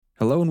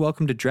Hello and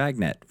welcome to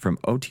Dragnet from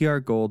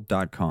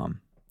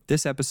OTRGold.com.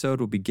 This episode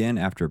will begin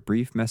after a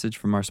brief message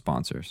from our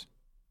sponsors.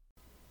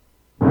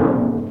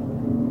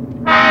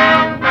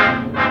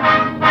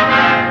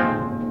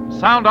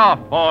 Sound off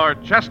for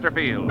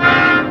Chesterfield.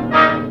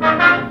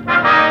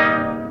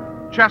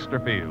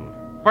 Chesterfield,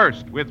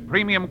 first with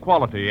premium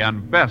quality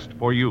and best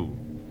for you.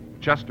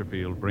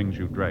 Chesterfield brings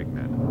you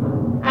Dragnet.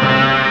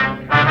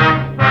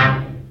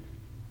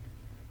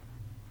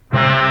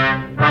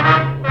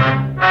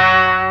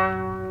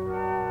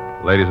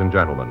 Ladies and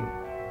gentlemen,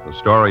 the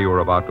story you are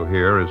about to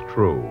hear is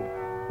true.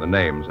 The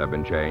names have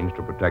been changed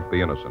to protect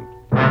the innocent.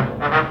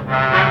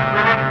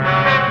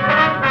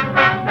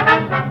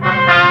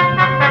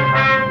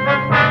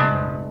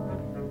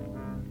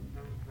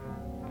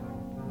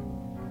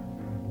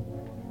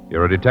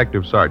 You're a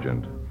detective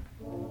sergeant.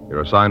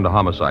 You're assigned to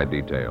homicide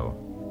detail.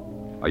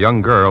 A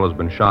young girl has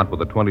been shot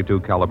with a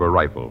 .22 caliber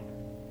rifle.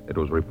 It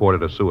was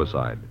reported a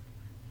suicide.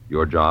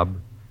 Your job,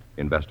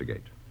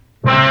 investigate.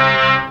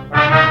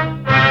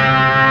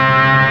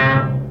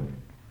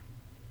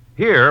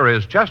 Here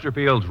is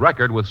Chesterfield's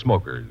record with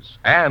smokers,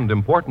 and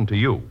important to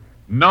you.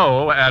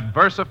 No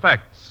adverse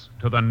effects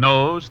to the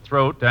nose,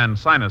 throat, and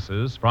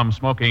sinuses from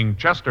smoking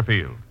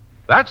Chesterfield.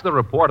 That's the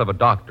report of a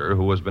doctor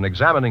who has been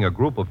examining a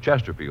group of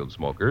Chesterfield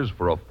smokers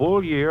for a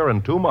full year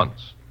and 2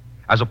 months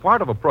as a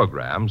part of a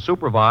program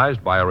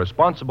supervised by a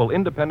responsible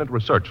independent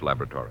research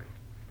laboratory.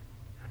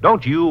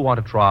 Don't you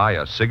want to try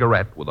a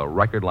cigarette with a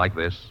record like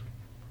this?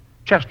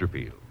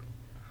 Chesterfield.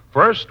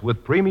 First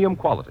with premium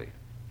quality.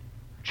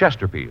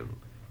 Chesterfield.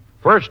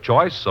 First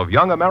choice of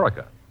young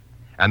America.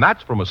 And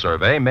that's from a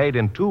survey made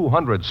in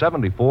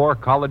 274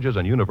 colleges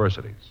and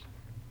universities.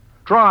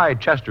 Try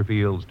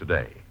Chesterfields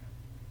today.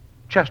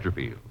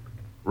 Chesterfield,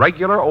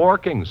 regular or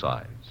king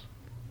size.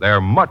 They're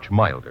much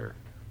milder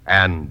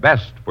and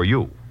best for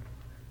you.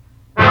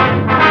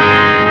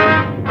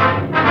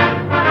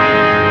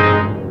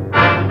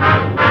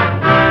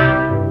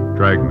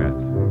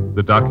 Dragnet,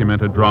 the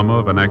documented drama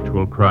of an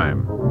actual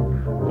crime.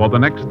 For the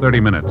next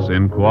 30 minutes,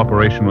 in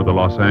cooperation with the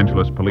Los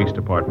Angeles Police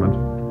Department,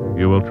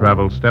 you will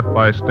travel step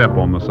by step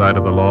on the side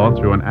of the law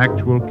through an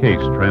actual case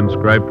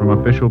transcribed from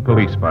official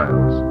police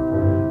files.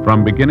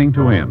 From beginning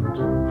to end,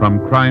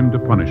 from crime to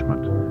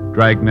punishment,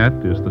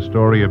 Dragnet is the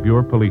story of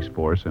your police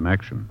force in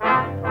action.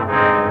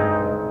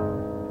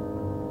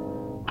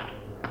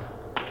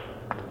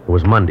 It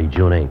was Monday,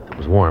 June 8th. It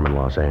was warm in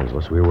Los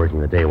Angeles. We were working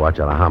the day watch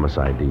out of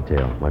homicide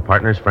detail. My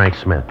partner's Frank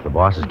Smith. The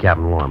boss is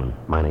Captain Lorman.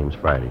 My name's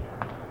Friday.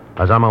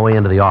 I was on my way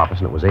into the office,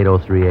 and it was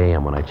 8:03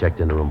 a.m. when I checked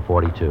into room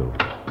 42.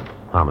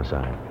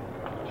 Homicide.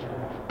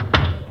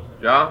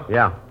 Joe?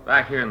 Yeah.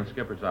 Back here in the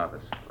skipper's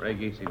office. Ray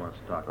Giese wants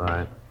to talk to All you.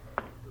 right.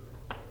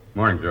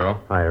 Morning, Joe.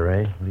 Hi,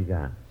 Ray. What do you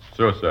got?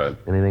 Suicide.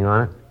 Anything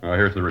on it?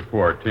 Here's the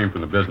report. Team from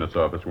the business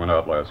office went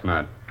out last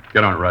night.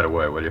 Get on it right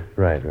away, will you?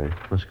 Right, Ray.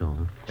 Let's go,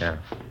 huh? Yeah.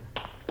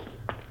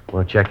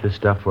 Want to check this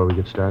stuff before we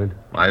get started?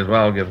 Might as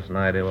well give us an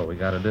idea what we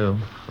got to do.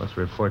 What's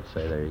the report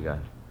say there you got?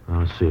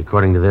 Let's see.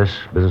 According to this,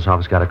 business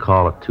office got a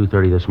call at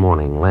 2:30 this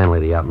morning.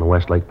 Landlady out in the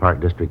Westlake Park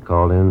district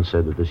called in and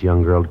said that this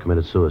young girl had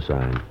committed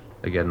suicide.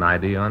 They get an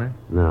ID on her?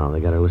 No,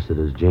 they got her listed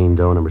as Jane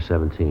Doe, number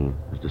 17.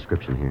 There's a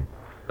description here.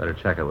 Better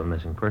check it with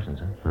missing persons,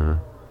 huh? Uh-huh.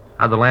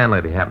 How'd the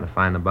landlady happen to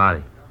find the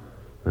body?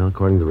 Well,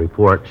 according to the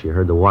report, she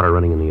heard the water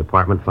running in the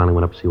apartment, finally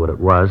went up to see what it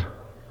was.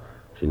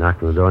 She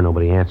knocked on the door,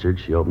 nobody answered.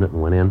 She opened it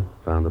and went in,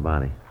 found the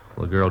body.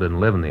 Well, the girl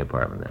didn't live in the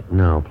apartment then.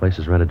 No, place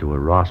is rented to a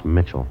Ross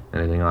Mitchell.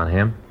 Anything on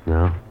him?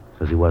 No,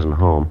 says he wasn't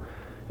home.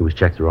 He was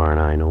checked through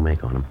R&I, no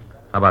make on him.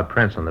 How about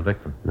prints on the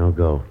victim? No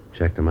go.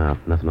 Checked him out.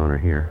 Nothing on her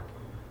here.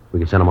 We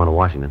can send him on to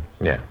Washington.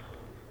 Yeah.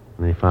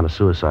 And they found a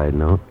suicide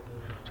note.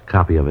 There's a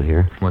copy of it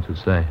here. What's it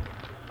say?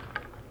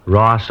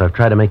 Ross, I've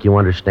tried to make you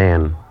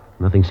understand.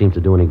 Nothing seems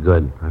to do any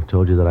good. I've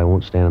told you that I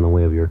won't stand in the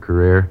way of your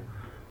career,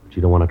 but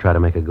you don't want to try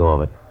to make a go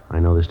of it. I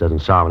know this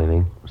doesn't solve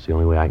anything. It's the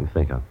only way I can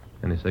think of.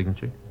 Any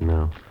signature?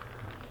 No.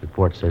 The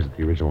report says that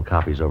the original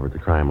copy's over at the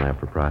crime lab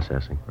for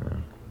processing.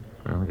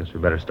 Well, I guess we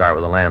better start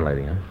with the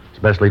landlady, huh? It's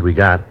the best lead we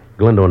got.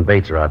 Galindo and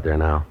Bates are out there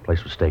now.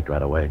 Place was staked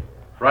right away.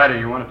 Friday,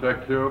 you want to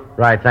talk too?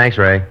 Right, thanks,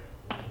 Ray.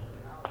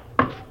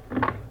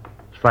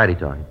 It's Friday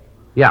talking.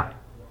 Yeah.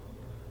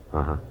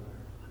 Uh-huh.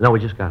 No, we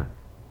just got it.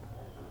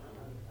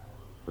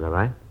 Was that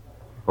right?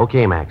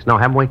 Okay, Max. No,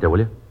 have him wait there, will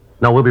you?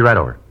 No, we'll be right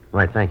over.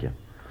 Right, thank you.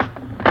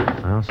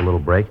 Well, it's a little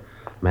break.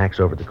 Max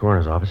over at the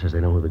coroner's office says they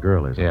know who the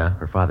girl is. Yeah?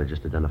 Her father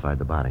just identified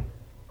the body.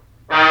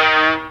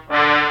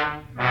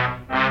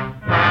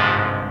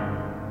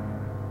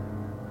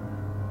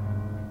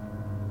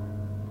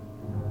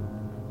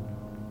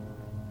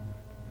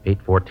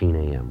 "8:14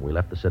 a.m. We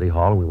left the city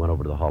hall and we went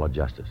over to the Hall of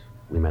Justice.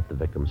 We met the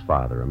victim's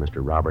father, a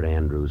Mr. Robert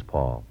Andrews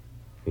Paul.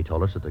 He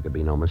told us that there could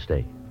be no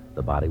mistake.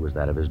 The body was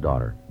that of his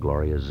daughter,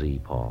 Gloria Z.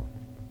 Paul.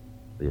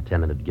 The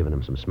attendant had given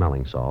him some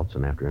smelling salts,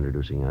 and after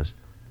introducing us,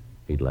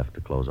 he'd left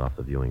to close off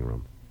the viewing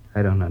room.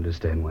 I don't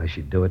understand why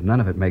she'd do it. None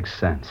of it makes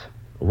sense.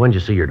 Well, when did you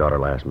see your daughter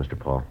last, Mr.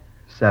 Paul?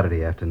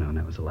 Saturday afternoon,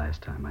 that was the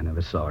last time. I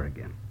never saw her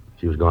again.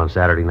 She was gone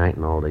Saturday night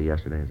and all day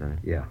yesterday, is that it?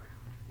 Yeah.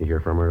 You hear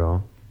from her at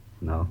all?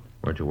 No.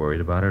 Weren't you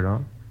worried about her at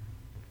all?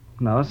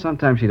 No,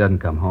 sometimes she doesn't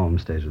come home,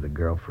 stays with a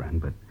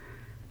girlfriend, but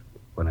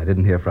when I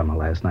didn't hear from her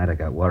last night, I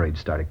got worried,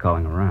 started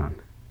calling around.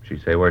 Did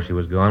she say where she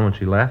was going when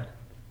she left?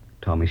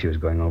 Told me she was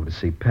going over to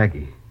see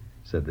Peggy.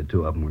 Said the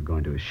two of them were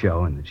going to a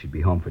show and that she'd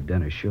be home for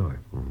dinner, sure.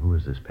 Well, who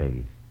is this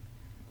Peggy?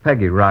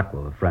 Peggy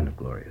Rockwell, a friend of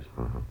Gloria's.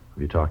 Uh-huh.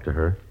 Have you talked to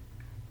her?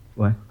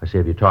 What? I say,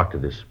 have you talked to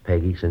this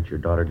Peggy since your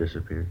daughter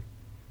disappeared?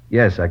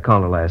 Yes, I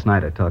called her last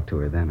night. I talked to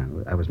her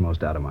then. I was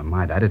most out of my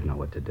mind. I didn't know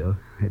what to do.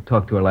 I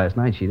talked to her last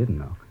night. She didn't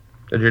know.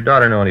 Did your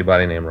daughter know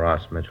anybody named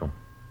Ross Mitchell?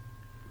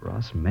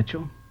 Ross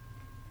Mitchell?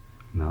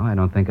 No, I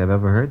don't think I've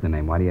ever heard the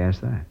name. Why do you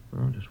ask that?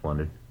 Oh, just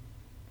wondered.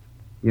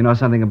 You know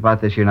something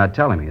about this you're not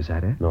telling me, is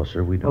that it? No,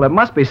 sir, we don't. Well, it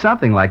must be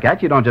something like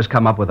that. You don't just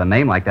come up with a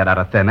name like that out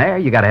of thin air.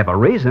 You got to have a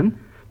reason.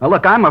 Now,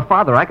 look, I'm her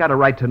father. I got a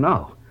right to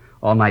know.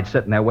 All night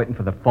sitting there waiting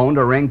for the phone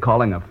to ring,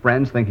 calling her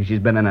friends, thinking she's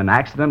been in an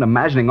accident,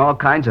 imagining all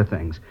kinds of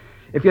things.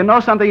 If you know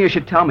something, you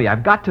should tell me.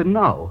 I've got to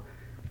know.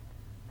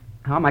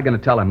 How am I going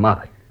to tell her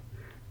mother?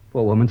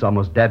 Poor woman's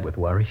almost dead with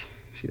worry.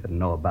 She doesn't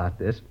know about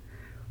this.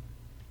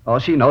 All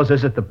she knows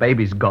is that the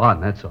baby's gone,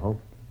 that's all.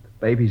 The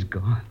baby's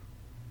gone.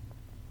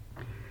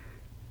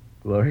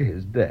 Gloria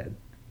is dead.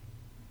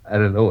 I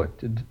don't know what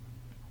to do.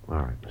 All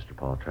right, Mr.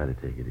 Paul, try to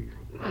take it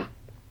easy.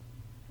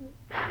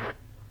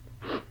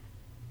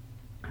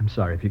 I'm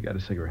sorry if you got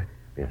a cigarette.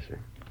 Yes, sir.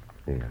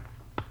 Here you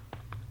are.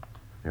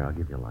 Here, I'll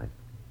give you a light.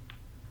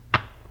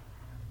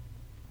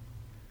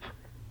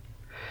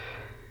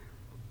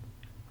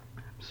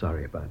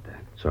 Sorry about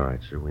that. It's all right,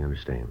 sir. We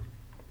understand.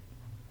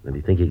 Now, do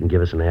you think you can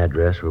give us an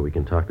address where we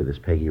can talk to this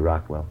Peggy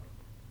Rockwell?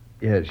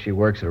 Yeah, she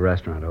works at a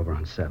restaurant over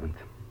on 7th.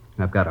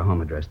 I've got a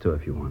home address, too,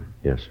 if you want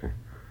it. Yes, sir.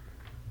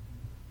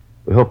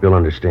 We hope you'll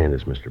understand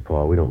this, Mr.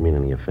 Paul. We don't mean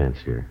any offense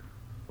here.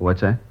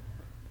 What's that?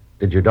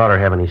 Did your daughter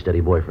have any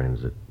steady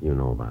boyfriends that you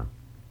know about?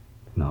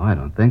 No, I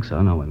don't think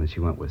so. No one that she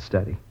went with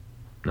steady.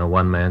 No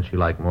one man she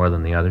liked more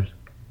than the others?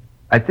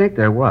 I think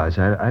there was.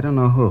 I don't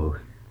know who.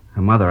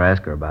 Her mother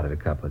asked her about it a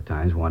couple of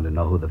times, wanted to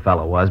know who the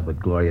fellow was, but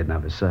Gloria'd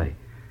never say.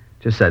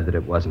 Just said that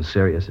it wasn't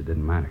serious, it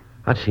didn't matter.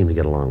 How'd you seem to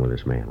get along with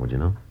this man, would you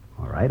know?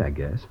 All right, I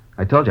guess.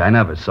 I told you I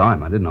never saw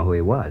him. I didn't know who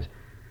he was.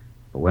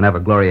 But whenever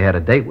Gloria had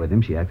a date with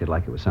him, she acted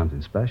like it was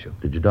something special.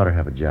 Did your daughter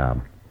have a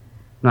job?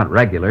 Not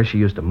regular. She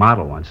used to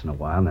model once in a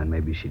while, and then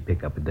maybe she'd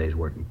pick up a day's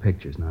work in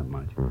pictures, not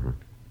much. Mm-hmm.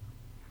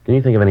 Can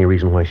you think of any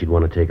reason why she'd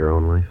want to take her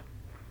own life?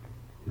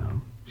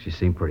 No. She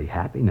seemed pretty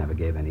happy, never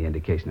gave any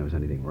indication there was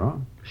anything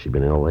wrong. Has she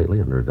been ill lately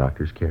under a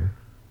doctor's care?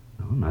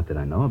 No, not that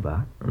I know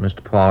about.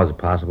 Mr. Paul, is it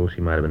possible she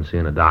might have been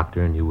seeing a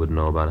doctor and you wouldn't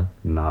know about it?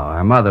 No,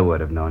 her mother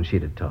would have known.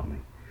 She'd have told me.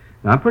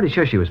 Now, I'm pretty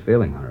sure she was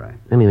feeling all right.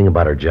 Anything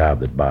about her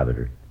job that bothered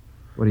her?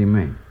 What do you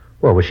mean?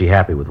 Well, was she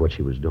happy with what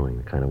she was doing,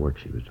 the kind of work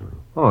she was doing?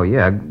 Oh,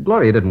 yeah.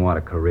 Gloria didn't want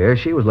a career.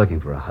 She was looking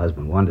for a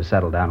husband, one to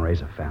settle down and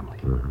raise a family.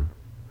 Mm-hmm.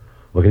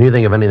 Well, can you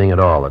think of anything at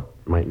all that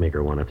might make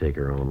her want to take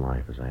her own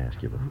life, as I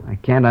asked you before? I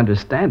can't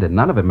understand it.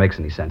 None of it makes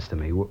any sense to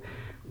me.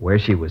 Where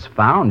she was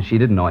found, she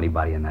didn't know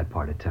anybody in that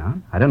part of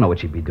town. I don't know what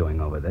she'd be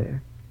doing over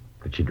there.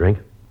 Did she drink?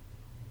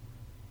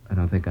 I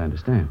don't think I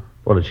understand.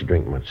 Well, did she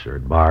drink much, sir?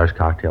 At bars,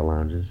 cocktail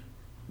lounges?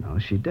 No,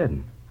 she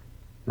didn't.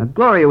 Now,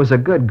 Gloria was a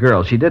good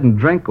girl. She didn't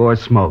drink or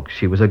smoke.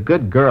 She was a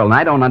good girl, and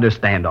I don't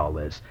understand all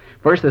this.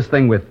 First, this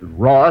thing with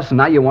Ross, and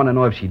now you want to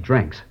know if she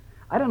drinks.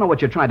 I don't know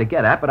what you're trying to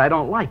get at, but I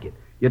don't like it.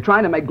 You're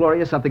trying to make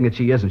Gloria something that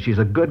she isn't. She's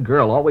a good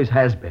girl, always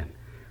has been.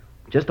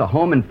 Just a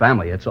home and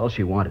family, that's all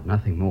she wanted,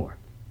 nothing more.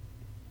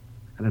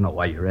 I don't know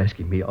why you're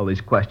asking me all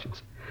these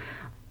questions.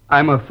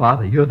 I'm her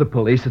father. You're the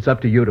police. It's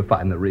up to you to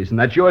find the reason.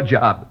 That's your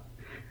job.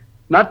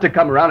 Not to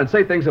come around and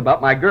say things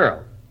about my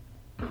girl.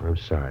 I'm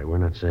sorry. We're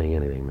not saying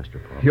anything,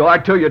 Mr. Paul. You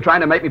are, too. You're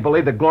trying to make me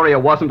believe that Gloria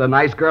wasn't a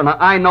nice girl. Now,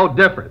 I know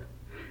different.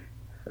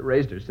 I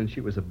raised her since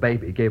she was a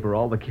baby, gave her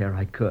all the care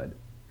I could.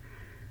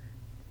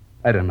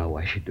 I don't know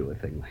why she'd do a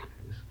thing like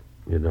this.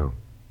 You don't?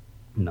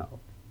 No.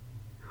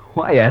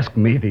 Why ask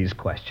me these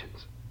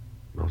questions?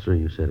 Well, sir,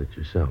 you said it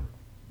yourself.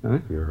 Huh?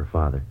 You're her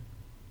father.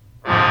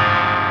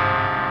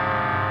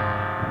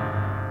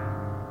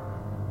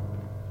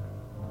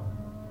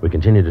 We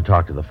continued to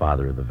talk to the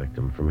father of the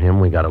victim. From him,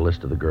 we got a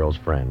list of the girl's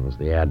friends,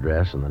 the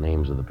address, and the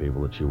names of the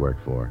people that she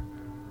worked for.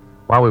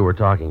 While we were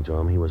talking to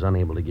him, he was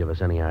unable to give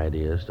us any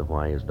idea as to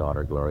why his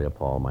daughter, Gloria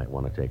Paul, might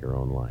want to take her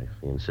own life.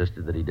 He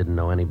insisted that he didn't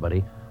know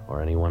anybody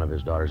or any one of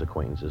his daughter's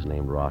acquaintances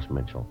named Ross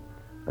Mitchell.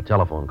 A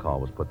telephone call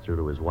was put through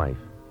to his wife,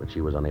 but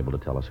she was unable to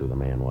tell us who the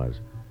man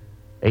was.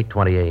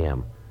 8:20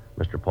 a.m.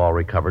 Mr. Paul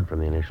recovered from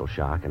the initial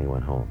shock, and he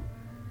went home.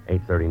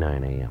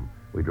 8:39 a.m.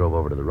 We drove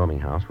over to the rooming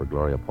house where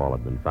Gloria Paul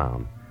had been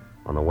found.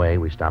 On the way,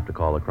 we stopped to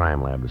call the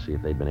crime lab to see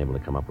if they'd been able to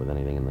come up with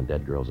anything in the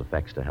dead girl's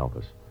effects to help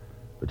us.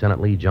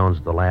 Lieutenant Lee Jones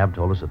at the lab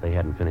told us that they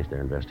hadn't finished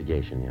their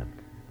investigation yet.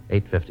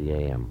 8:50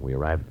 a.m. We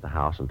arrived at the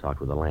house and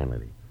talked with the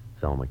landlady,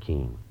 Thelma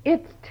Keene.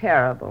 It's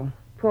terrible.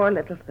 Poor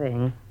little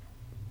thing.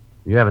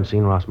 You haven't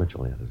seen Ross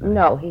Mitchell yet, is that?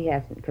 No, he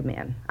hasn't come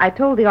in. I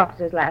told the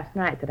officers last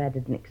night that I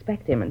didn't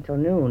expect him until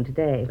noon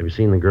today. Have you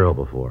seen the girl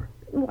before?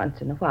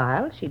 Once in a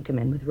while, she'd come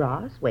in with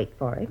Ross, wait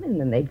for him, and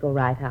then they'd go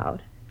right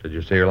out. Did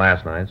you see her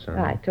last night, son?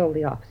 I told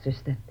the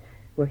officers that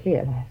were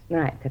here last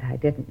night that I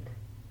didn't.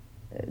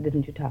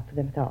 Didn't you talk to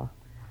them at all?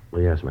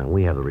 Well, yes, ma'am.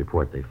 We have the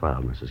report they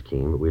filed, Mrs.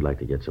 Keene, but we'd like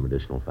to get some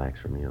additional facts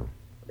from you.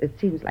 It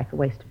seems like a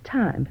waste of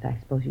time, but I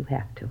suppose you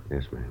have to.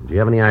 Yes, ma'am. Do you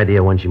have any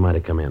idea when she might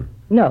have come in?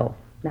 No,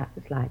 not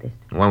the slightest.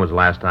 When was the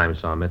last time you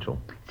saw Mitchell?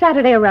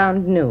 Saturday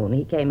around noon,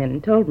 he came in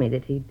and told me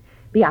that he'd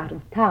be out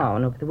of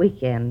town over the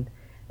weekend.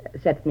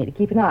 Said for me to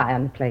keep an eye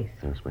on the place.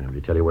 Yes, ma'am. Did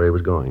he tell you where he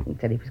was going? He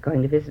said he was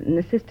going to visit an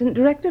assistant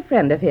director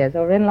friend of his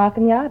over in La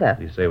Cañada.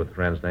 Did you say what the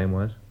friend's name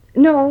was?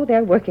 No,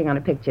 they're working on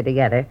a picture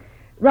together.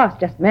 Ross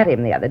just met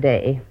him the other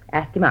day.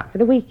 Asked him out for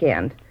the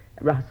weekend.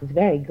 Ross was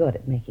very good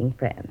at making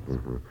friends.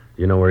 Mm-hmm. Do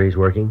you know where he's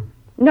working?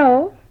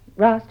 No,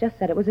 Ross just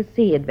said it was a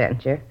sea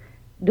adventure.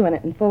 Doing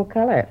it in full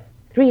color.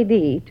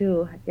 3D,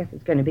 too. I guess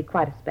it's going to be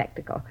quite a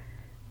spectacle.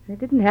 They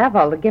didn't have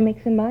all the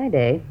gimmicks in my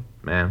day.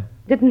 Ma'am?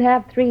 Didn't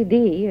have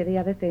 3D or the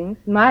other things.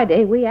 In my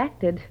day, we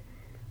acted.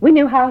 We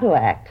knew how to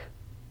act.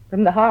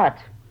 From the heart.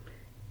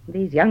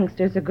 These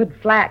youngsters are good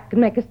flack. Can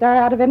make a star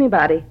out of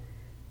anybody.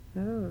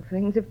 Oh,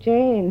 things have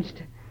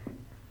changed.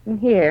 And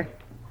here,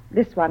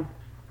 this one.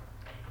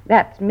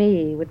 That's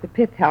me with the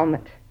pith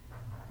helmet.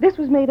 This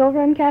was made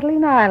over on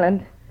Catalina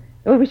Island.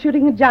 We were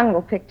shooting a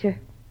jungle picture.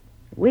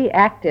 We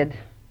acted.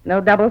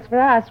 No doubles for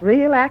us.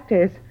 Real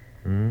actors.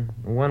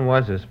 When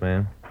was this,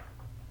 ma'am?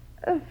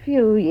 A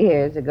few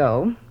years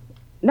ago.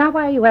 Now,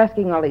 why are you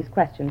asking all these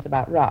questions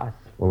about Ross?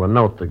 Well, the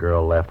note the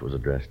girl left was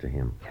addressed to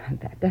him.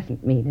 That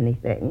doesn't mean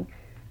anything.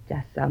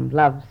 Just some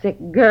lovesick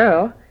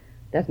girl.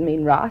 Doesn't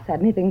mean Ross had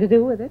anything to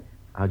do with it.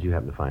 How'd you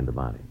happen to find the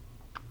body?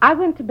 I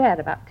went to bed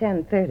about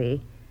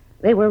 10:30.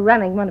 They were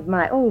running one of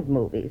my old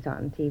movies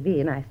on TV,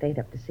 and I stayed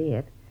up to see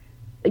it.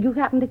 You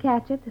happened to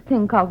catch it? A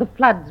thing called The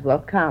Floods Will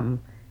Come.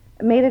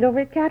 Made it over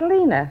at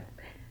Catalina.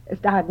 It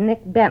starred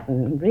Nick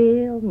Benton,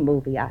 real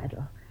movie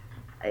idol.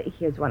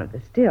 Here's one of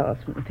the stills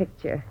from the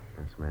picture.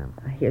 Yes, ma'am.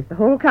 Here's the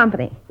whole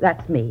company.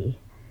 That's me.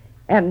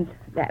 And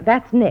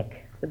that's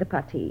Nick with the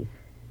puttees.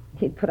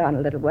 He'd put on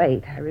a little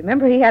weight. I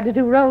remember he had to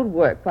do road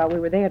work while we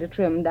were there to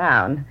trim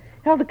down.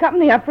 Held the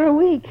company up for a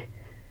week.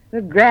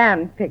 A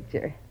grand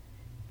picture.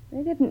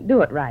 They didn't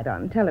do it right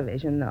on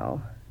television,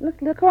 though.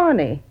 Looked a little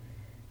corny.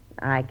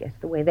 I guess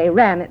the way they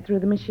ran it through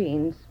the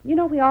machines. You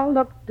know, we all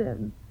looked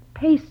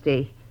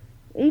pasty.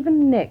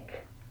 Even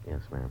Nick.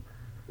 Yes, ma'am.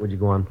 Would you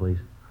go on, please?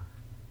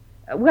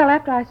 Well,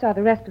 after I saw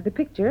the rest of the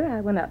picture,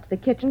 I went out to the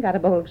kitchen, got a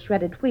bowl of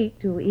shredded wheat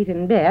to eat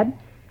in bed,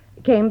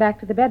 came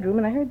back to the bedroom,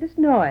 and I heard this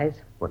noise.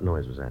 What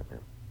noise was that,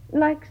 ma'am?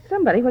 Like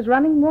somebody was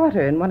running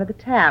water in one of the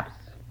taps.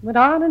 Went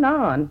on and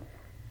on.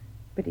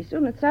 Pretty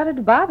soon it started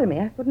to bother me.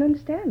 I couldn't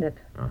understand it.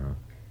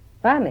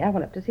 Finally, I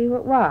went up to see who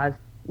it was.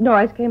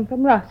 Noise came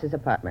from Ross's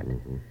apartment.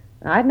 Mm-hmm.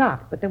 I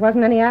knocked, but there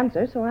wasn't any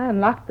answer, so I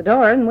unlocked the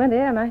door and went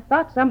in. I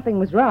thought something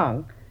was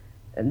wrong.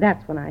 And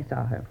that's when I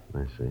saw her.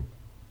 I see.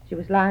 She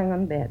was lying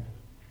on bed.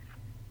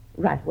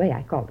 Right away,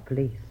 I called the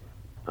police.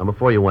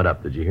 Before you went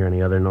up, did you hear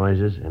any other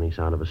noises? Any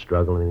sound of a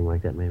struggle, anything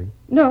like that, maybe?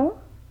 No,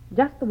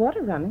 just the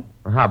water running.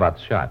 Well, how about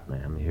the shot,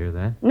 ma'am? You hear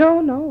that?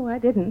 No, I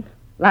didn't.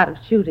 A lot of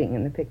shooting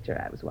in the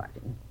picture I was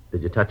watching.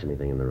 Did you touch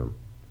anything in the room?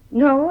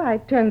 No, I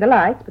turned the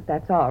lights, but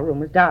that's all. The room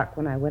was dark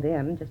when I went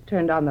in. Just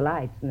turned on the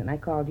lights, and then I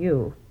called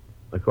you.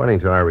 According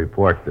to our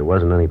report, there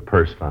wasn't any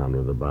purse found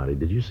with the body.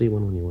 Did you see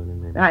one when you went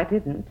in, maybe? I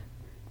didn't.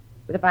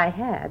 But if I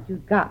had,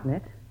 you'd gotten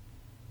it.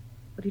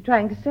 What are you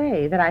trying to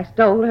say? That I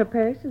stole her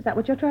purse? Is that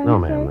what you're trying No,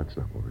 to say? ma'am, that's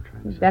not what we're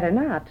trying to say. Better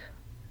not.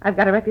 I've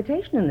got a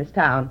reputation in this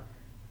town.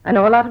 I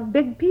know a lot of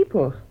big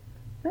people.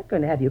 I'm not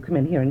going to have you come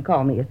in here and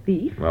call me a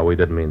thief. Well, we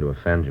didn't mean to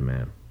offend you,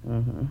 ma'am.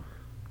 Mm-hmm.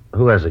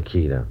 Who has a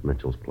key to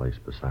Mitchell's place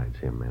besides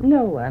him, ma'am?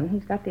 No one.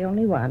 He's got the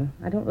only one.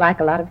 I don't like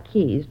a lot of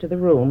keys to the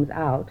rooms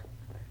out.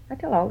 I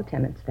tell all the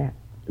tenants that.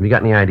 Have you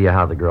got any idea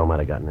how the girl might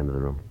have gotten into the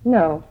room?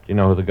 No. Do you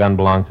know who the gun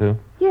belonged to?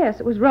 Yes,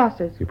 it was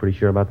Ross's. You pretty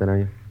sure about that, are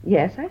you?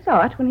 Yes, I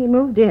saw it when he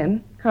moved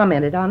in.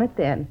 Commented on it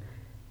then.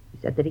 He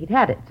said that he'd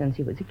had it since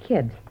he was a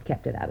kid.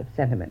 Kept it out of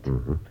sentiment.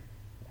 Mm-hmm.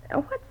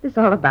 What's this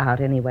all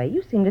about, anyway?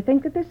 You seem to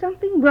think that there's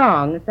something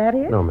wrong. Is that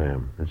it? No,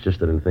 ma'am. It's just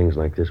that in things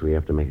like this, we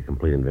have to make a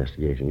complete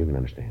investigation. You can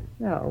understand.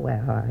 Oh,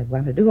 well, I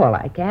want to do all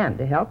I can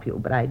to help you,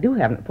 but I do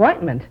have an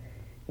appointment.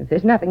 If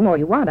there's nothing more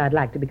you want, I'd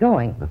like to be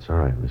going. That's all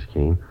right, Miss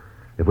Keene.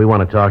 If we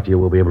want to talk to you,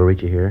 we'll be able to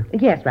reach you here.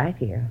 Yes, right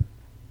here.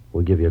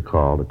 We'll give you a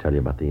call to tell you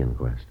about the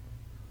inquest.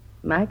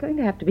 Am I going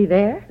to have to be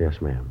there? Yes,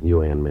 ma'am.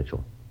 You and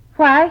Mitchell.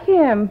 Why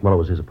him? Well, it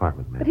was his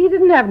apartment, ma'am. But he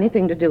didn't have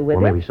anything to do with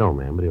Well, it. maybe so,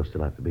 ma'am, but he'll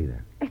still have to be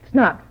there. It's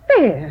not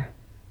fair.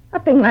 A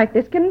thing like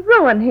this can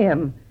ruin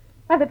him.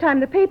 By the time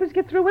the papers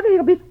get through with it,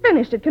 he'll be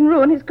finished. It can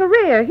ruin his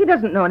career. He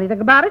doesn't know anything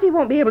about it. He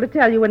won't be able to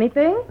tell you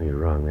anything. Well, you're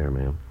wrong there,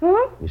 ma'am.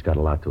 Huh? He's got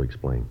a lot to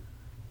explain.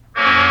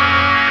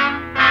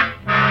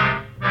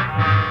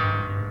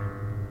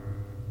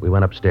 We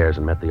went upstairs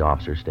and met the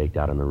officer staked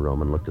out in the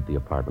room and looked at the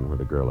apartment where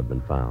the girl had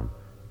been found.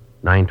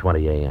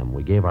 9:20 a.m.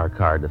 We gave our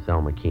card to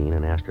Thelma Keene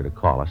and asked her to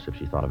call us if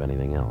she thought of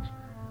anything else.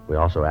 We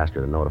also asked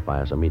her to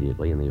notify us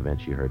immediately in the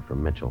event she heard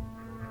from Mitchell.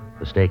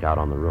 The stakeout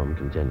on the room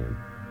continued.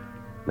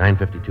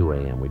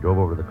 9:52 a.m. We drove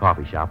over to the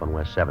coffee shop on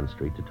West 7th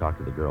Street to talk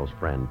to the girl's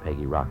friend,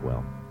 Peggy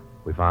Rockwell.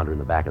 We found her in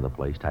the back of the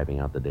place typing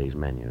out the day's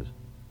menus.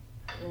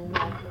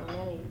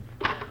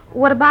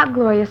 What about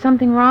Gloria?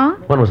 Something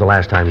wrong? When was the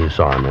last time you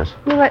saw her, miss?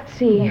 Well, let's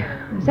see.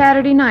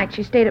 Saturday night,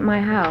 she stayed at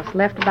my house.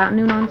 Left about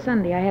noon on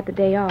Sunday. I had the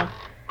day off.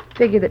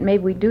 Figured that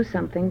maybe we'd do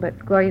something,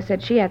 but Gloria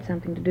said she had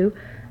something to do.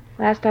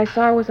 Last I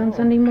saw her was on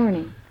Sunday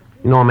morning.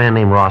 You know a man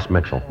named Ross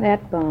Mitchell?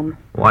 That bum.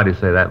 Why do you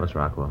say that, Miss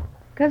Rockwell?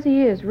 'Cause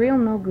he is. Real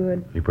no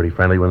good. You pretty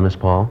friendly with Miss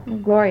Paul? Well,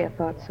 Gloria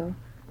thought so.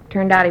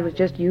 Turned out he was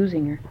just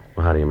using her.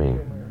 Well, how do you mean?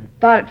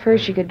 Thought at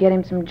first she could get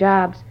him some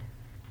jobs.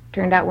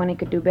 Turned out when he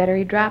could do better,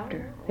 he dropped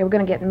her. They were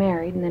going to get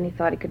married, and then he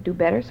thought he could do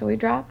better, so he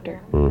dropped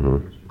her. Mm-hmm.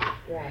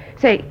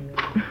 Say,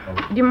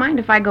 do you mind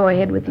if I go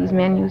ahead with these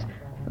menus?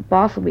 The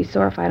boss will be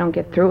sore if I don't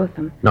get through with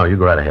them. No, you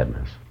go right ahead,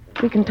 miss.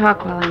 We can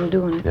talk while I'm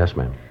doing it. Yes,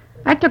 ma'am.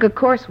 I took a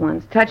course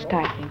once, touch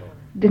typing.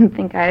 Didn't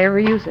think I'd ever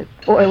use it.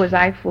 Boy, was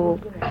I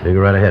fooled. You go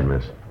right ahead,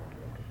 miss.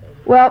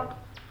 Well,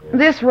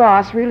 this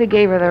Ross really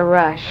gave her the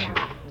rush.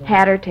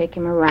 Had her take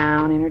him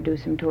around,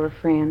 introduce him to her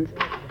friends.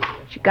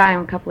 She got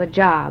him a couple of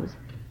jobs.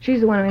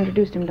 She's the one who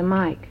introduced him to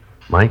Mike.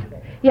 Mike?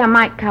 Yeah,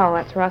 Mike Cowell,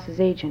 that's Ross's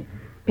agent.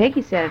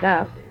 Peggy set it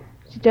up.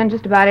 She's done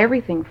just about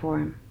everything for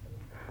him.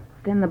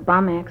 Then the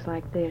bum acts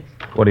like this.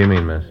 What do you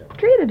mean, miss?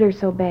 Treated her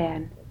so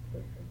bad.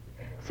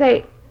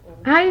 Say,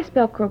 how do you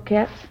spell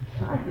croquettes?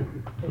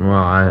 Well,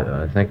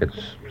 I think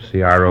it's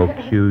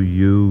Croquettes.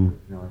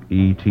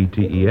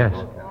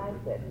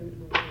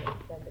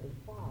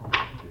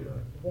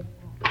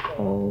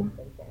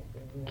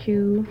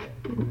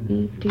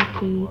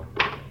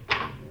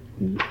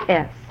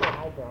 O-Q-U-E-T-T-E-S.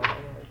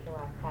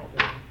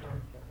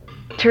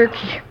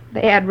 Turkey.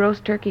 They had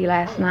roast turkey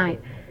last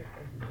night.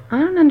 I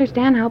don't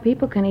understand how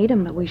people can eat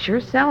them, but we sure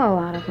sell a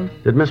lot of them.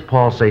 Did Miss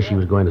Paul say she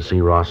was going to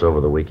see Ross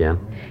over the weekend?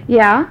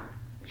 Yeah.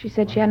 She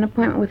said she had an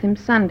appointment with him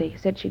Sunday.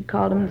 Said she'd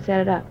called him and set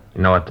it up.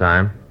 You know what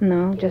time?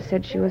 No, just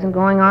said she wasn't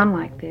going on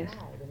like this.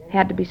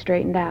 Had to be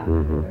straightened out.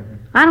 Mm-hmm.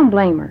 I don't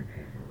blame her.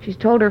 She's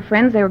told her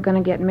friends they were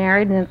going to get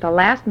married, and at the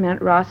last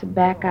minute, Ross would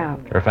back out.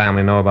 Her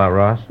family know about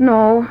Ross?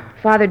 No.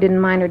 Father didn't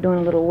mind her doing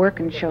a little work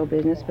in show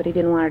business, but he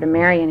didn't want her to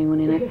marry anyone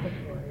in it.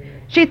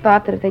 She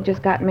thought that if they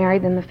just got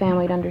married, then the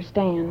family'd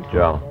understand.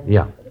 Joe.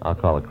 Yeah. I'll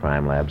call the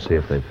crime lab, see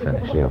if they've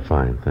finished. Yeah,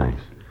 fine,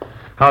 thanks.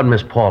 How'd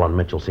Miss Paul and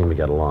Mitchell seem to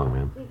get along,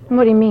 ma'am?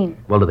 What do you mean?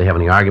 Well, did they have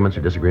any arguments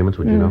or disagreements,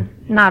 would you know?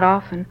 Not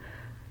often.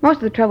 Most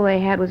of the trouble they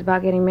had was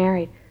about getting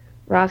married.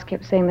 Ross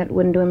kept saying that it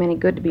wouldn't do him any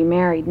good to be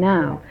married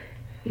now.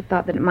 He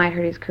thought that it might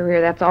hurt his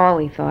career. That's all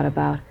he thought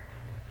about.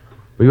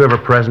 Were you ever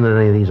present at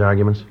any of these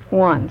arguments?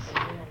 Once.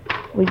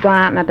 We'd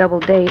gone out on a double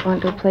date,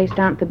 went to a place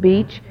down at the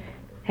beach,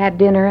 had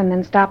dinner, and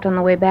then stopped on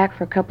the way back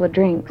for a couple of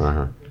drinks.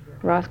 Uh-huh.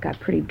 Ross got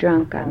pretty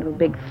drunk, got into a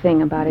big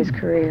thing about his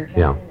career.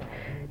 Yeah.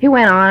 He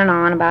went on and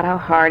on about how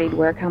hard he'd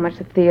work, how much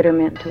the theater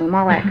meant to him,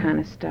 all that kind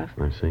of stuff.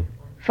 I see.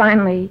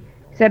 Finally,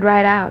 he said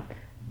right out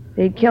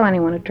that he'd kill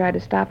anyone who tried to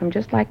stop him,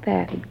 just like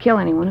that. He'd kill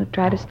anyone who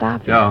tried to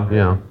stop him. Joe.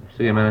 Yeah.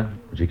 See you a minute.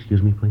 Would you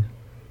excuse me, please?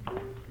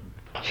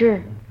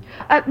 Sure.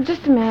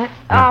 Just a minute.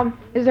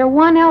 Is there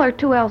one L or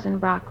two L's in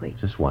broccoli?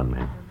 Just one,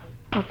 ma'am.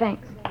 Oh,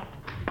 thanks.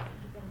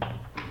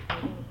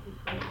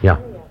 Yeah.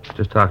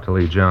 Just talked to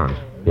Lee Jones.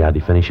 Yeah,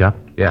 did he finish up?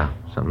 Yeah,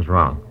 something's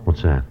wrong.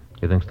 What's that?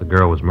 He thinks the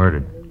girl was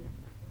murdered.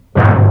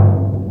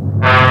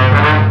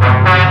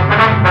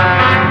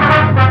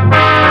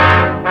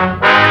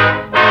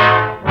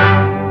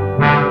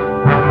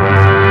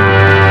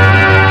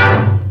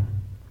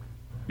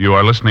 You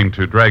are listening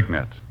to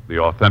Dragnet, the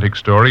authentic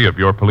story of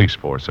your police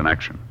force in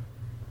action.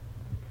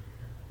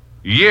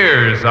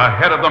 Years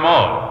ahead of them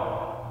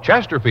all.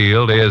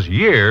 Chesterfield is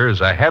years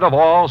ahead of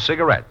all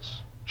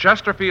cigarettes.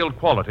 Chesterfield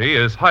quality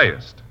is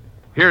highest.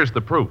 Here's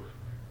the proof.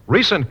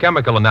 Recent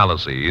chemical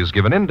analyses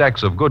give an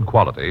index of good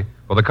quality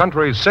for the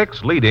country's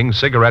 6 leading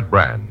cigarette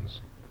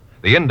brands.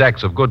 The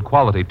index of good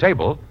quality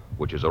table,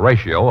 which is a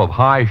ratio of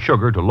high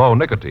sugar to low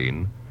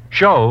nicotine,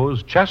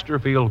 shows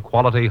Chesterfield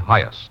quality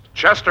highest.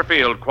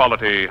 Chesterfield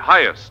quality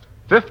highest.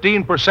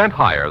 15%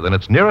 higher than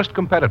its nearest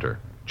competitor.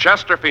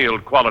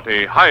 Chesterfield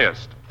quality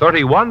highest.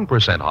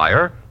 31%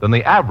 higher than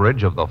the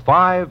average of the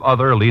 5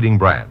 other leading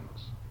brands.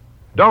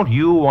 Don't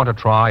you want to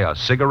try a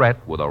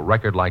cigarette with a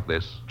record like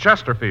this?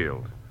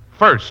 Chesterfield.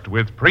 First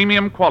with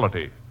premium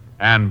quality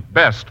and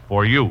best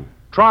for you.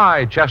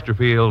 Try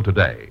Chesterfield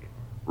today.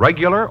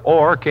 Regular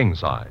or king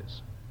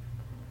size.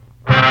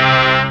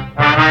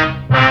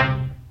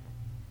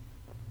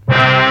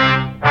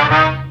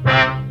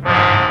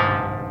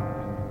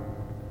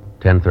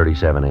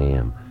 10:37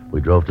 a.m.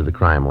 We drove to the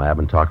crime lab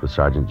and talked with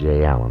Sergeant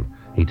J. Allen.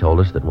 He told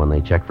us that when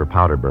they checked for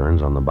powder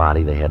burns on the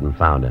body, they hadn't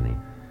found any.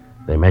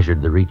 They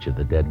measured the reach of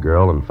the dead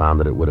girl and found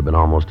that it would have been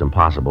almost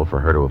impossible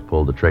for her to have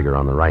pulled the trigger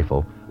on the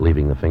rifle,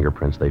 leaving the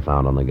fingerprints they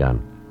found on the gun.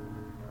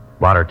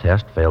 Blotter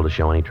test failed to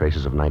show any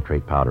traces of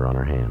nitrate powder on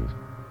her hands.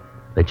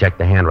 They checked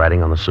the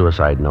handwriting on the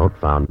suicide note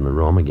found in the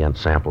room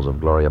against samples of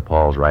Gloria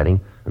Paul's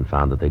writing and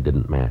found that they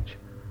didn't match.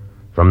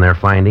 From their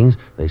findings,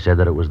 they said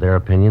that it was their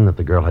opinion that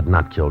the girl had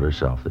not killed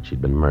herself, that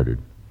she'd been murdered.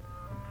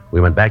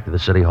 We went back to the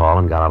city hall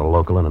and got out a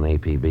local and an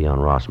APB on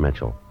Ross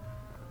Mitchell.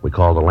 We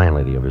called the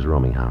landlady of his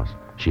rooming house.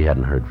 She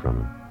hadn't heard from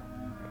him.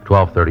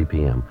 12:30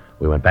 p.m.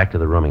 We went back to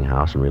the rooming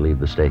house and relieved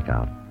the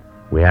stakeout.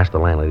 We asked the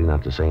landlady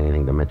not to say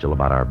anything to Mitchell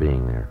about our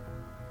being there.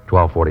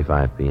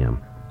 12:45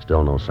 p.m.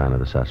 Still no sign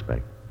of the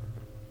suspect.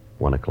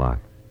 1 o'clock.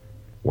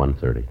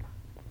 1:30.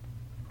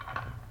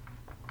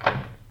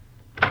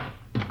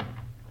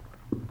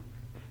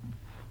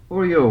 Who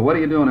are you? What are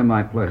you doing in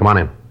my place? Come on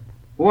in.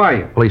 Who are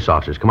you? Police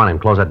officers, come on in.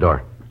 Close that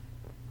door.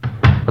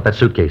 Put that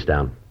suitcase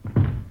down.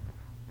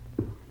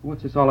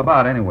 What's this all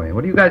about, anyway?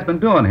 What have you guys been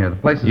doing here? The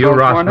place is You all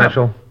Ross torn up.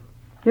 Mitchell?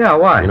 Yeah,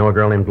 why? You know a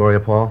girl named Gloria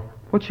Paul?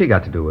 What's she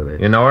got to do with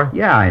it? You know her?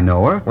 Yeah, I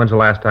know her. When's the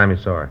last time you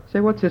saw her? Say,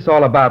 what's this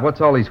all about?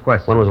 What's all these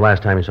questions? When was the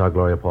last time you saw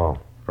Gloria Paul?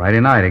 Friday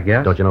night, I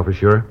guess. Don't you know for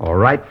sure? All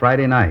right,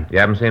 Friday night. You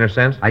haven't seen her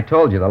since? I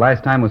told you, the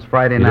last time was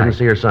Friday You night. didn't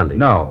see her Sunday?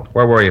 No.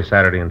 Where were you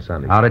Saturday and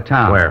Sunday? Out of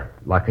town. Where?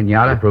 La Can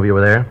Cañada. you prove you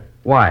were there?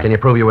 Why? Can you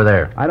prove you were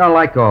there? I don't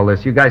like all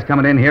this. You guys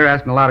coming in here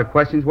asking a lot of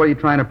questions. What are you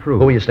trying to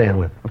prove? Who are you staying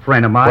with? A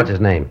friend of mine. What's his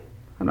name?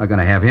 I'm not going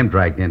to have him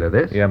dragged into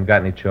this. You haven't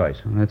got any choice.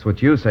 That's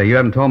what you say. You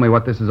haven't told me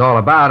what this is all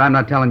about. I'm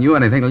not telling you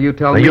anything till you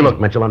tell Now, me. you look,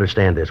 Mitchell,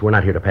 understand this. We're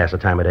not here to pass the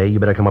time of day. You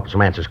better come up with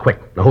some answers quick.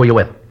 Now, who are you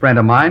with? Friend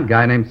of mine,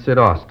 guy named Sid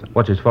Austin.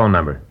 What's his phone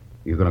number?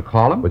 You going to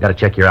call him? We got to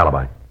check your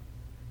alibi.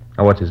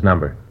 Oh, what's his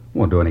number?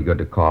 Won't do any good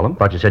to call him.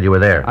 Thought you said you were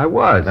there. I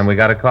was. Then we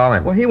got to call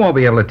him. Well, he won't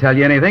be able to tell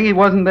you anything. He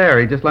wasn't there.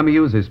 He just let me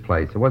use his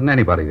place. There wasn't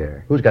anybody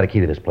there. Who's got a key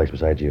to this place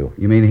besides you?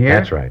 You mean here?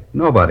 That's right.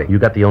 Nobody. You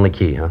got the only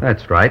key, huh?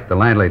 That's right. The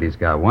landlady's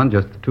got one,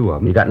 just the two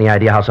of them. You got any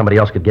idea how somebody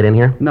else could get in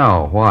here?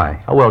 No,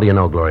 why? How well do you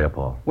know Gloria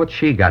Paul? What's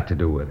she got to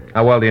do with it?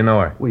 How well do you know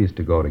her? We used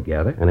to go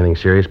together. Anything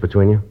serious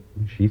between you?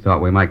 She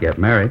thought we might get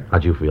married.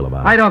 How'd you feel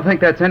about it? I don't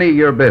think that's any of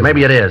your business.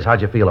 Maybe it is.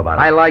 How'd you feel about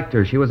it? I liked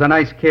her. She was a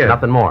nice kid.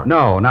 Nothing more?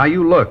 No. Now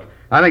you look.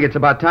 I think it's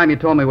about time you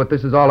told me what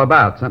this is all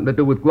about. Something to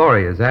do with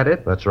Gloria. Is that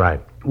it? That's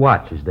right.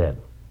 What? She's dead.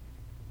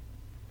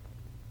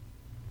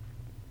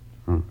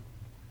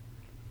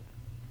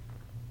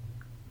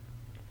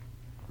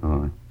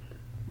 Oh.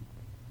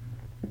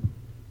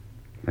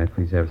 May I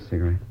please have a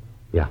cigarette?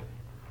 Yeah.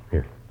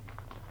 Here.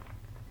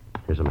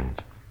 Here's a match.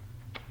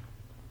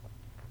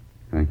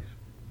 Thanks.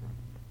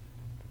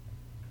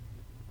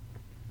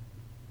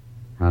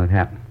 How'd it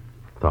happen?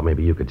 Thought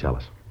maybe you could tell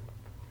us.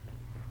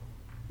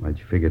 Why'd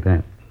you figure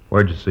that?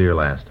 Where'd you see her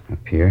last?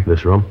 Up here?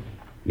 This room?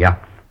 Yeah.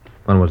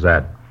 When was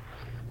that?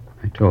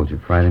 I told you,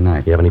 Friday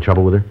night. You have any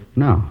trouble with her?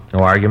 No. No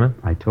argument?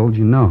 I told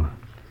you no.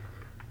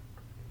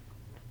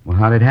 Well,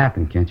 how'd it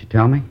happen? Can't you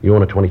tell me? You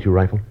own a .22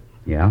 rifle?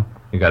 Yeah.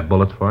 You got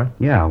bullets for it?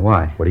 Yeah,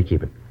 why? Where do you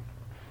keep it?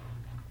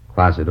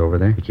 Closet over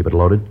there. You keep it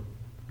loaded?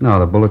 No,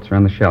 the bullets are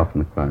on the shelf in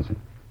the closet.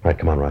 All right,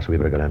 come on, Ross. We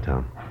better go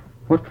downtown.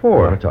 What I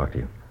for? want to talk to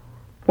you.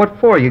 What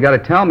for? You got to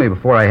tell me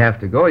before I have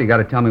to go. You got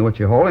to tell me what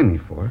you're holding me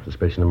for.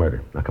 Suspicion of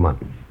murder. Now, come on.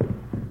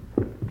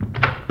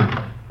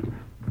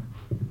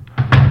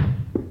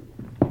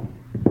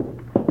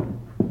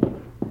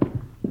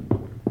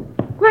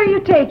 Where are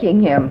you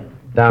taking him?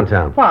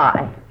 Downtown.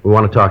 Why? We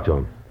want to talk to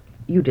him.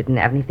 You didn't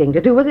have anything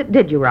to do with it,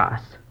 did you,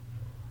 Ross?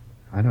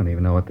 I don't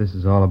even know what this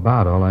is all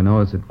about. All I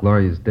know is that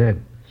Gloria's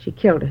dead. She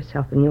killed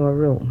herself in your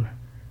room.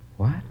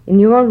 What? In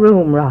your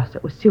room, Ross.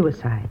 It was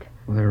suicide.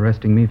 Well, they're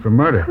arresting me for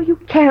murder. Oh, you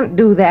can't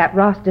do that.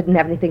 Ross didn't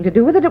have anything to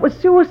do with it. It was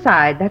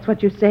suicide. That's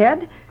what you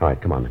said. All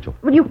right, come on, Mitchell.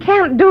 Well, you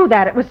can't do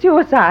that. It was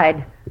suicide.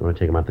 You want to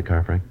take him out the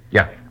car, Frank?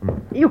 Yeah. Come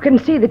on. You can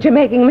see that you're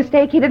making a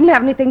mistake. He didn't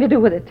have anything to do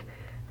with it.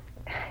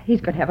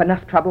 He's going to have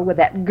enough trouble with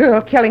that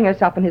girl killing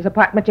herself in his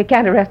apartment. You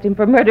can't arrest him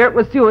for murder. It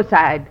was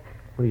suicide.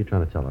 What are you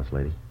trying to tell us,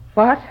 lady?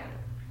 What?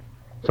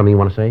 Something you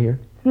want to say here?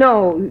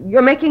 No,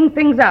 you're making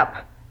things up.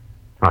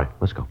 All right,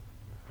 let's go.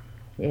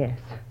 Yes.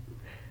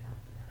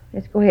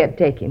 Yes, go ahead.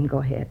 Take him. Go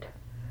ahead.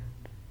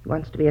 He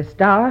wants to be a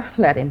star.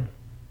 Let him.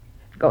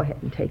 Go ahead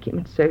and take him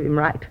and serve him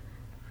right. The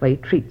way he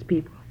treats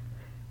people.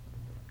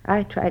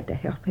 I tried to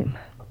help him.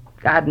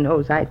 God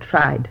knows I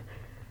tried.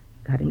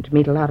 Got him to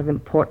meet a lot of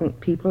important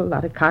people, a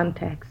lot of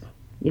contacts.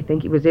 You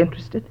think he was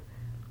interested?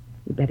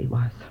 You bet he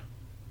was.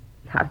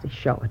 How does he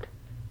show it?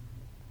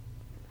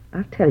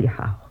 I'll tell you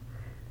how.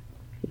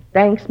 He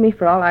thanks me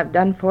for all I've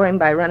done for him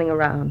by running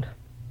around,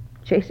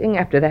 chasing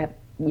after that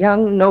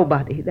young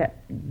nobody, that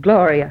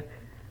Gloria.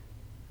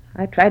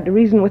 I tried to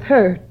reason with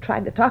her,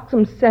 tried to talk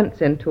some sense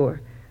into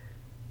her.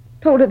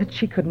 Told her that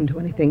she couldn't do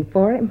anything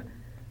for him.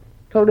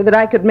 Told her that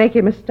I could make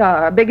him a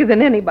star, bigger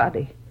than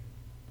anybody.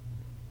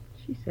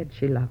 She said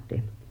she loved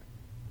him.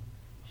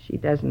 She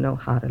doesn't know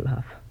how to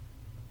love.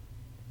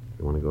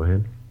 You want to go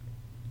ahead?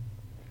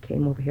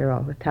 Came over here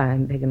all the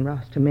time, begging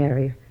Ross to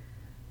marry her.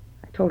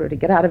 I told her to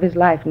get out of his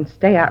life and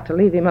stay out, to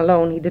leave him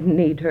alone. He didn't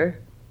need her.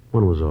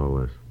 When was all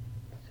this?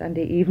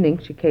 Sunday evening,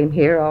 she came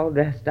here all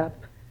dressed up.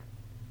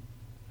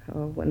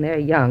 Oh, when they're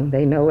young,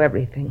 they know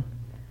everything.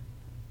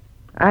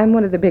 I'm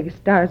one of the biggest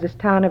stars this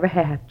town ever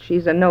had.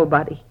 She's a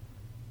nobody.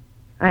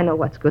 I know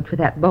what's good for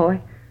that boy.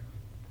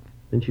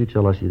 Didn't you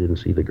tell us you didn't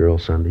see the girl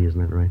Sunday,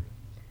 isn't that right?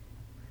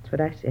 That's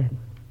what I said.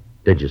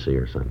 Did you see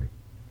her Sunday?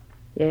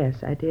 Yes,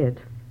 I did.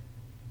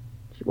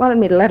 She wanted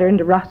me to let her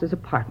into Ross's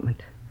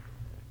apartment.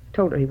 I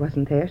told her he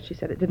wasn't there. She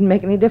said it didn't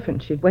make any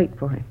difference. She'd wait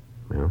for him.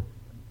 Well?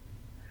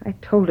 I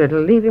told her to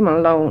leave him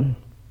alone.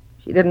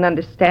 She didn't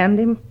understand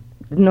him.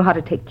 didn't know how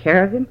to take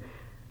care of him.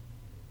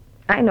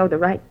 I know the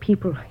right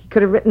people. He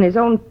could have written his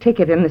own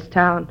ticket in this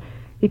town.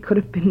 He could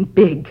have been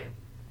big.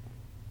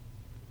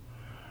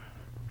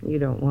 You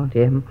don't want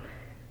him.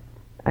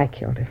 I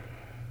killed her.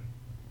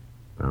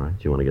 All right.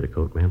 Do you want to get a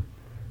coat, ma'am?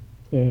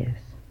 Yes.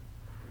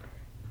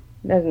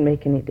 Doesn't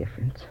make any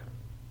difference.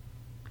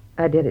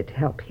 I did it to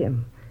help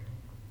him.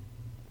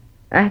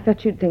 I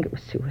thought you'd think it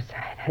was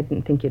suicide. I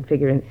didn't think you'd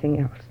figure anything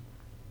else.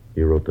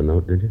 You wrote the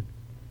note, did you?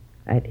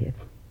 I did.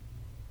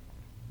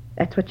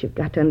 That's what you've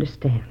got to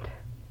understand.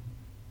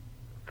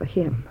 For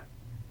him,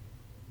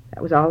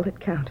 that was all that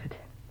counted.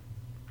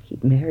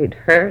 He'd married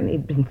her and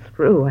he'd been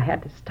through. I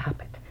had to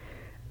stop it.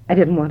 I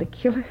didn't want to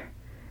kill her.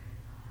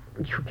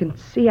 But you can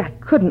see I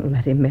couldn't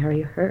let him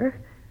marry her.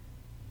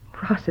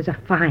 Ross is a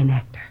fine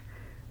actor.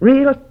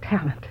 Real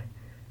talent.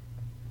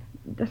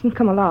 Doesn't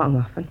come along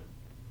often.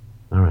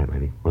 All right,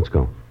 lady. Let's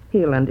go.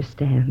 He'll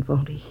understand,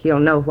 won't he? He'll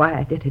know why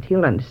I did it.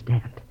 He'll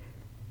understand.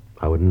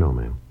 I wouldn't know,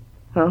 ma'am.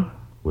 Oh?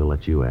 We'll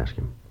let you ask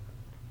him.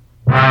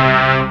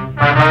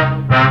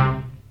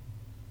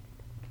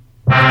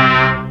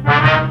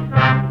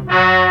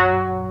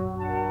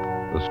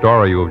 The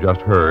story you have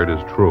just heard is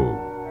true.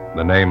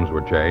 The names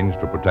were changed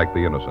to protect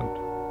the innocent.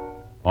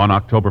 On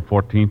October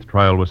 14th,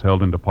 trial was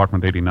held in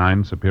Department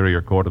 89,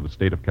 Superior Court of the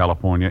State of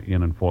California,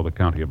 in and for the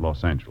County of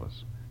Los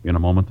Angeles. In a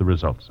moment, the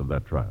results of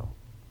that trial.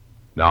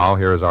 Now,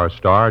 here is our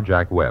star,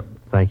 Jack Webb.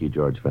 Thank you,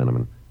 George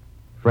Fenneman.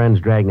 Friends,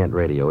 Dragnet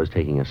Radio is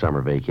taking a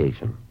summer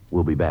vacation.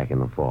 We'll be back in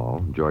the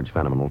fall. George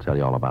Fenneman will tell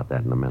you all about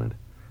that in a minute.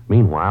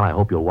 Meanwhile, I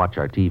hope you'll watch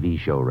our TV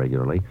show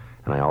regularly,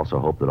 and I also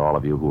hope that all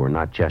of you who are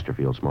not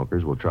Chesterfield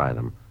smokers will try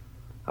them.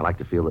 I like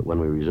to feel that when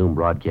we resume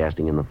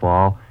broadcasting in the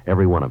fall,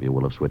 every one of you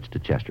will have switched to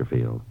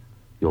Chesterfield.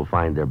 You'll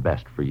find their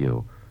best for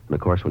you. And,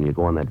 of course, when you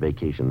go on that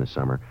vacation this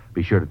summer,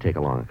 be sure to take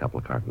along a couple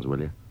of cartons, will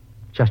you?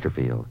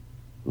 Chesterfield.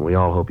 And we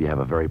all hope you have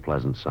a very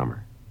pleasant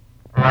summer.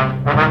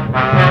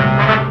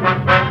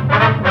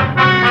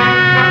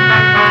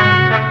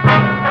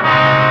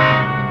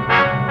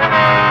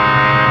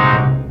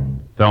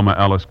 Thelma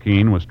Alice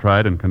Keene was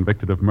tried and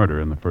convicted of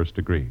murder in the first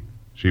degree.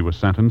 She was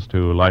sentenced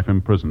to life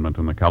imprisonment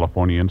in the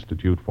California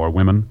Institute for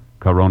Women,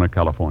 Corona,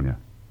 California.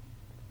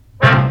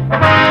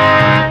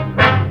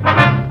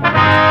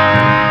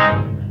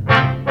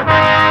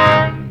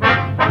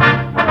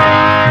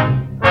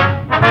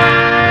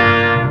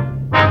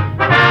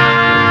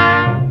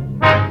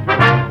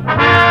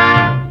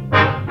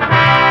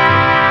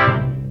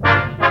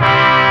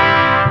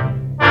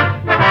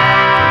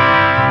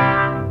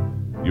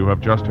 You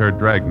have just heard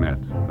Dragnet,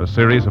 a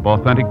series of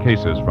authentic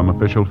cases from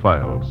official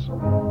files.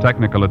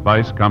 Technical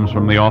advice comes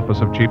from the Office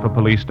of Chief of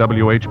Police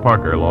W.H.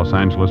 Parker, Los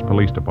Angeles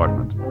Police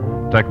Department.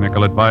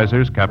 Technical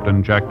advisors,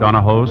 Captain Jack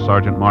Donahoe,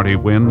 Sergeant Marty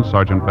Wynn,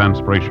 Sergeant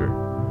Vance Brasher.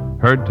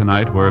 Heard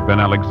tonight were Ben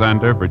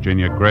Alexander,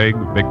 Virginia Gregg,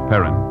 Vic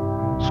Perrin.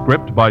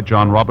 Script by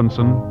John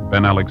Robinson,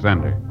 Ben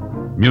Alexander.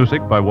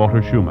 Music by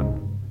Walter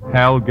Schumann.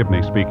 Hal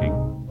Gibney speaking.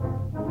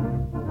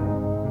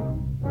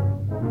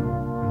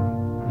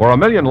 For a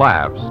million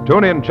laughs,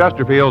 tune in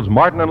Chesterfield's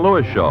Martin and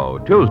Lewis show,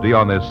 Tuesday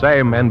on this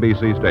same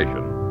NBC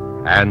station.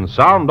 And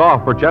sound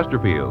off for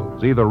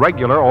Chesterfields, either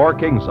regular or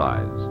king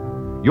size.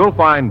 You'll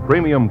find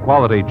premium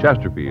quality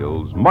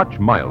Chesterfields much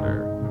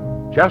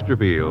milder.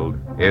 Chesterfield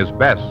is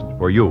best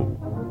for you.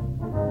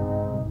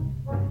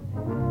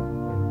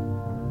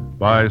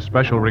 By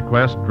special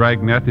request,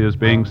 Dragnet is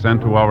being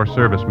sent to our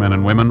servicemen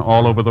and women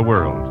all over the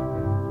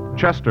world.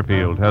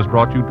 Chesterfield has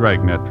brought you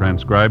Dragnet,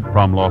 transcribed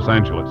from Los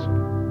Angeles.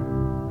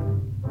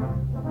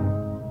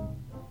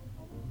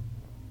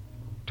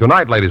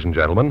 Tonight, ladies and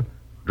gentlemen,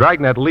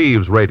 Dragnet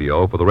leaves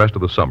radio for the rest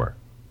of the summer.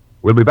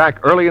 We'll be back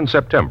early in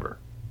September.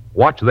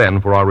 Watch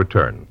then for our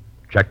return.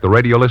 Check the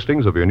radio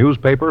listings of your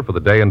newspaper for the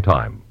day and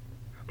time.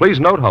 Please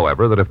note,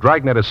 however, that if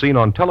Dragnet is seen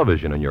on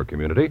television in your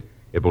community,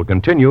 it will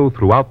continue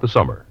throughout the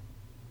summer.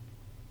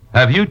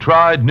 Have you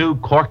tried new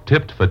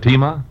cork-tipped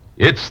Fatima?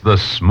 It's the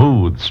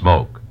smooth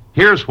smoke.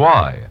 Here's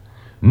why.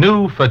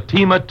 New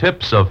Fatima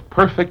tips of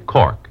perfect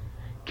cork,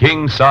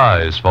 king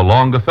size for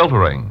longer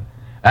filtering,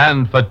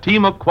 and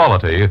Fatima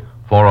quality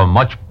for a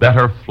much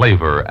better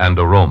flavor and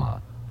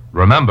aroma.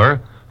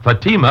 Remember,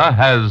 Fatima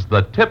has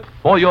the tip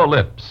for your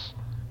lips.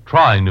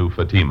 Try new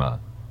Fatima.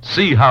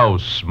 See how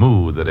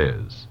smooth it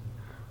is.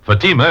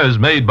 Fatima is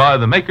made by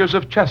the makers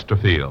of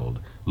Chesterfield,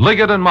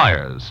 Liggett and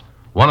Myers,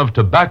 one of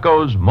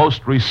tobacco's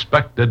most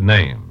respected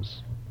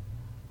names.